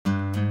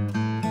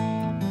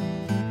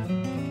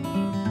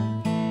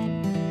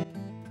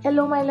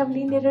Hello my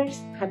lovely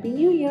knitters, Happy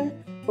New Year!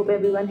 Hope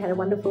everyone had a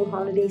wonderful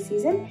holiday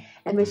season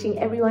and wishing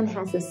everyone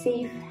has a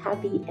safe,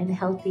 happy and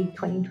healthy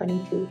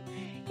 2022.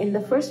 In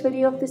the first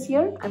video of this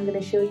year, I'm going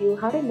to show you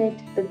how to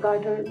knit the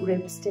Garter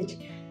Rib Stitch.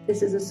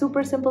 This is a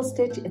super simple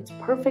stitch, it's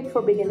perfect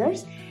for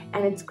beginners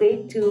and it's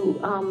great to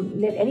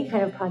knit any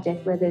kind of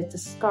project, whether it's a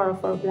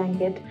scarf or a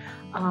blanket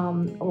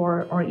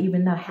or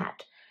even a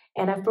hat.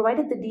 And I've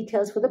provided the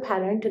details for the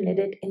pattern to knit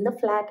it in the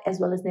flat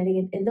as well as knitting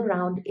it in the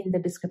round in the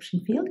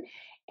description field.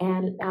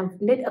 And I've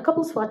knit a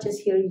couple swatches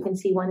here. You can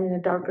see one in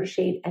a darker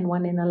shade and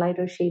one in a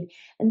lighter shade.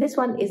 And this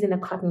one is in a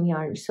cotton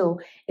yarn. So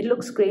it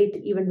looks great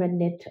even when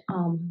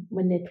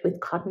knit with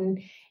cotton.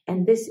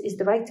 And this is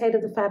the right side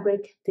of the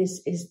fabric.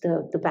 This is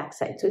the back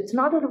side. So it's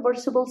not a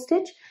reversible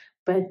stitch,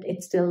 but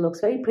it still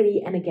looks very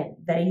pretty. And again,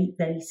 very,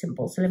 very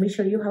simple. So let me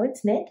show you how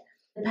it's knit.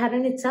 The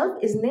pattern itself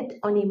is knit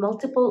on a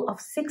multiple of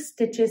 6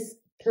 stitches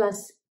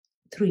plus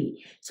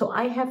 3. So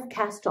I have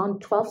cast on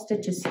 12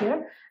 stitches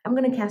here. I'm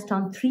going to cast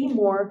on 3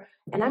 more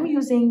and I'm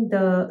using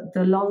the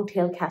long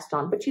tail cast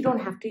on, but you don't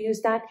have to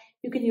use that.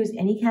 You can use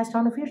any cast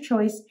on of your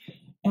choice.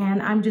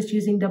 And I'm just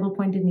using double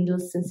pointed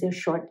needles since they're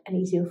short and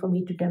easier for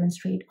me to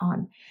demonstrate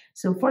on.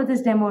 So for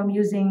this demo, I'm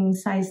using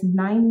size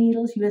 9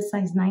 needles, US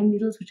size 9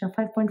 needles, which are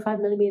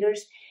 5.5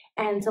 millimeters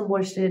and some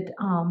worsted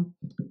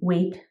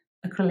weight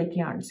acrylic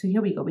yarn. So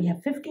here we go. We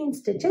have 15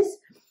 stitches.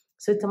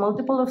 So it's a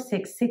multiple of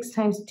 6. 6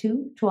 times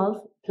 2, 12,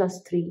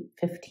 plus 3,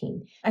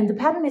 15. And the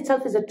pattern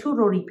itself is a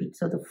 2-row repeat.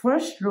 So the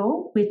first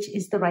row, which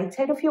is the right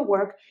side of your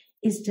work,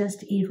 is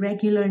just a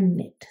regular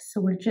knit.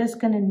 So we're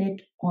just going to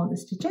knit all the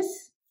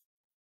stitches.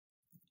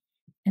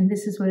 And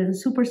this is where the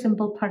super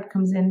simple part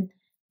comes in,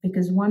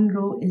 because one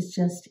row is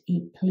just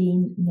a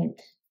plain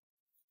knit.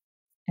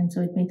 And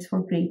so it makes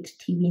for great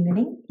TV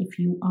knitting if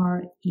you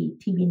are a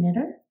TV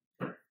knitter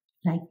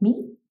like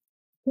me.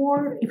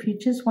 Or if you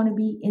just want to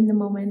be in the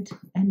moment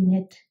and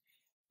knit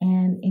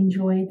and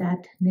enjoy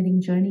that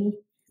knitting journey,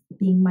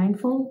 being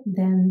mindful,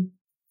 then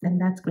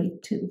that's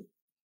great too.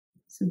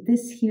 So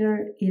this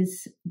here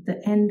is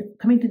the end,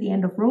 coming to the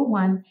end of row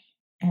 1.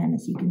 And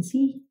as you can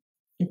see,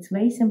 it's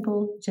very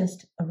simple,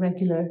 just a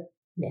regular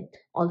knit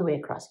all the way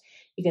across.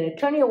 You're going to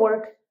turn your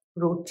work,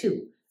 row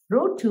 2.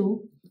 Row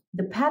 2,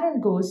 the pattern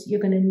goes, you're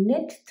going to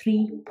knit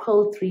 3,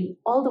 purl 3,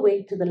 all the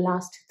way to the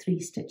last 3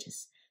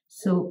 stitches.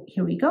 So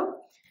here we go.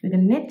 We're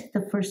going to knit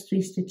the first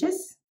 3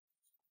 stitches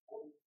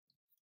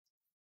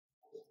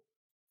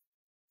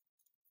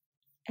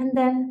and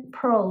then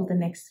purl the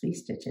next 3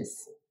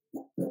 stitches.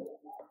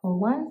 Purl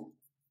 1,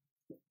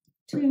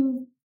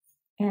 2,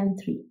 and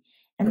 3.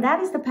 And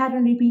that is the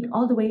pattern repeat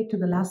all the way to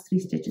the last 3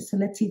 stitches. So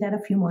let's see that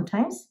a few more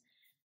times.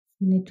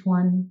 Knit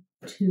 1,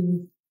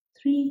 2,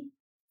 3,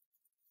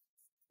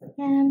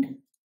 and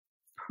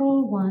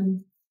purl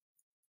 1,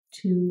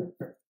 2,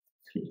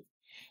 3.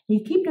 And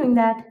you keep doing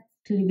that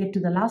till you get to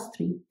the last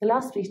 3. The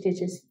last 3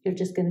 stitches, you're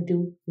just going to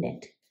do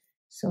knit.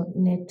 So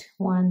knit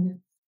 1,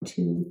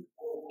 2,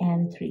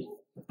 and 3.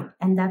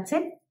 And that's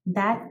it.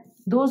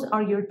 Those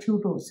are your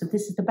 2 rows. So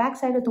this is the back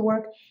side of the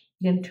work.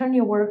 You're going to turn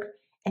your work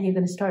and you're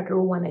going to start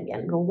row 1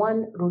 again. Row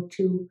 1, row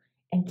 2,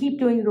 and keep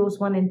doing rows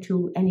 1 and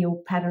 2 and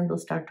your pattern will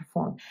start to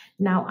form.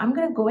 Now I'm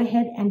going to go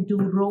ahead and do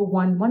row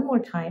 1 one more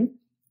time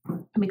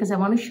because I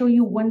want to show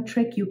you one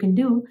trick you can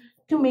do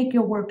to make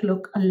your work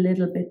look a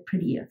little bit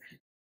prettier.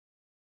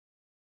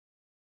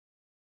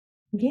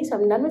 Okay, so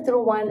I'm done with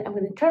row 1. I'm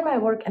going to turn my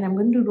work and I'm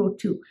going to do row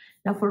 2.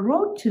 Now for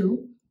row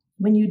 2,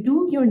 when you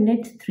do your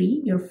knit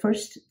 3, your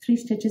first 3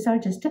 stitches are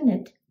just a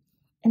knit,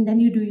 and then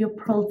you do your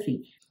purl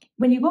 3.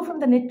 When you go from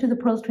the knit to the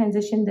purl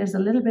transition, there's a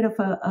little bit of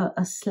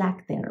a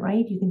slack there,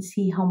 right? You can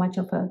see how much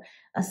of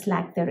a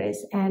slack there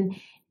is. And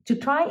to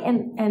try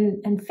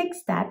and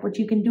fix that, what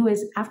you can do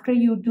is after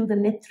you do the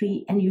knit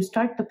 3 and you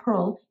start the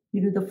purl,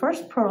 you do the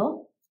first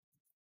purl,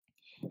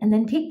 and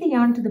then take the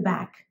yarn to the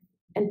back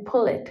and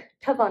pull it,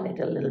 tug on it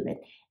a little bit.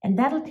 And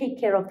that'll take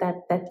care of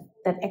that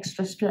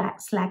extra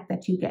slack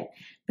that you get.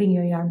 Bring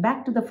your yarn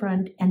back to the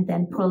front and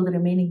then purl the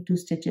remaining 2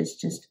 stitches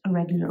just a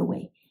regular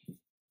way.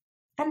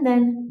 And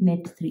then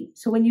knit 3.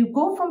 So when you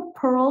go from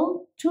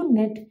purl to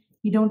knit,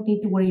 you don't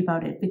need to worry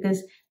about it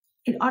because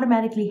it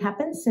automatically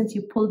happens since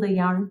you pull the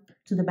yarn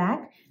to the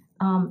back.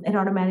 It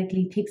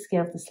automatically takes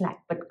care of the slack.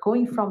 But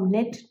going from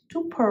knit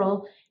to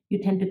purl,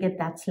 you tend to get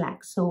that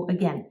slack. So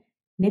again,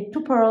 knit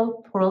to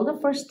purl the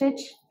first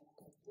stitch,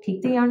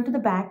 take the yarn to the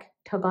back,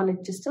 tug on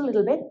it just a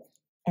little bit,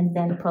 and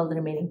then purl the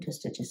remaining 2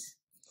 stitches.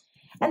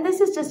 And this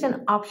is just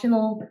an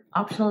optional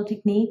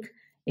technique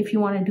if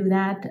you want to do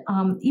that.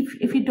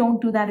 If you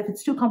don't do that, if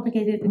it's too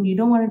complicated and you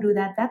don't want to do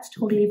that, that's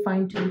totally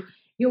fine too.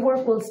 Your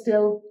work will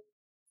still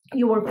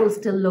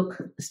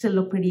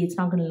look pretty. It's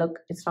not going to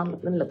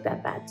look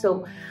that bad.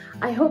 So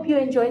I hope you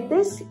enjoyed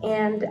this,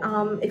 and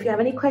if you have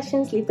any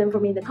questions, leave them for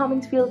me in the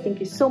comments field. Thank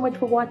you so much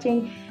for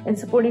watching and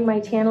supporting my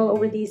channel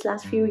over these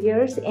last few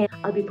years, and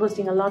I'll be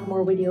posting a lot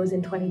more videos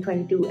in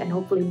 2022 and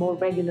hopefully more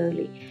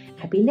regularly.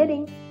 Happy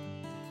knitting!